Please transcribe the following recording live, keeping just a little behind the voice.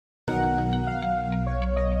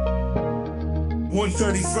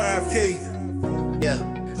135K. Yeah,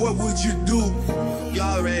 What would you do? you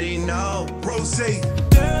already know. Rose,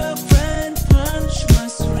 Girlfriend, punch my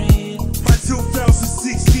screen. my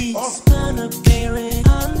 2016. Gonna bear it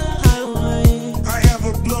on the highway. I have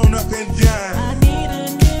her blown up and down. I need a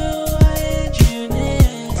new engine.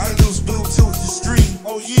 I lose Bluetooth to stream.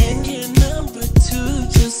 Oh yeah. Engine number 2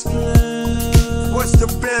 just blew. What's the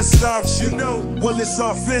best option? You know, well it's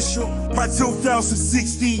official. My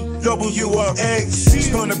 2016 WRX. It's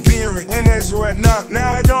gonna bear it, and that's right now.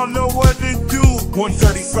 Now I don't know what to do.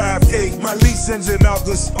 135K. My lease ends in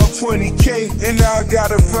August on 20K, and now I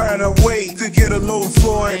gotta find a way to get a low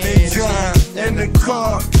floor and engine in the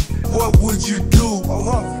car. What would you do?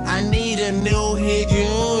 I need a new hit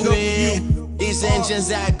unit. These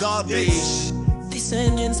engines are garbage. These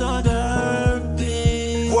engines are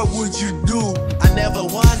garbage. What would you do? I never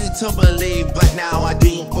wanted to believe, but now I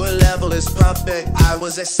do. Full level is perfect. I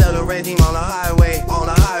was accelerating on the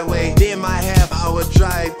highway, Did my half-hour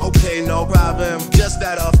drive, okay, no problem. Just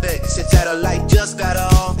got off exit at a light, just got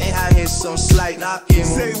off, and I hear some slight knocking.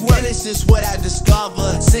 Say what? And this is what I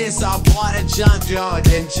discovered since I bought a junkyard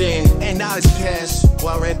engine, and now it's past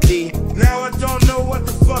warranty. Now I don't know what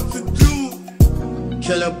the fuck to do.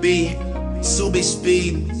 Killer B, Subi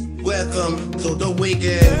Speed, welcome to the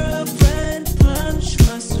Weeknd. Girlfriend, punch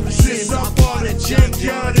my screen. Since I bought a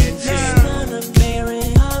junkyard engine. Gonna bear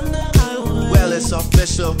it on the highway. Well, it's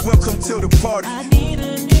official. Welcome to the party. I need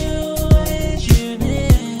a new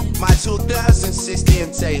engine. My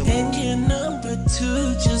 2016 tail. Engine number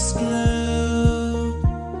 2 just blew.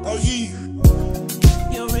 Oh yeah.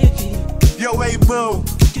 Yo, Ricky, Yo, hey bro.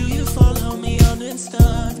 do you follow me on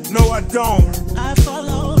Insta? No, I don't. I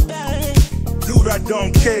follow back. Dude, I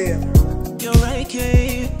don't care. Yo, AK,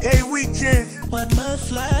 Hey, Weeknd. what my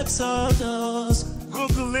flags are those?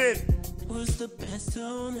 Google it. Who's the best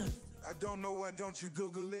owner? I don't know, why don't you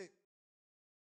Google it?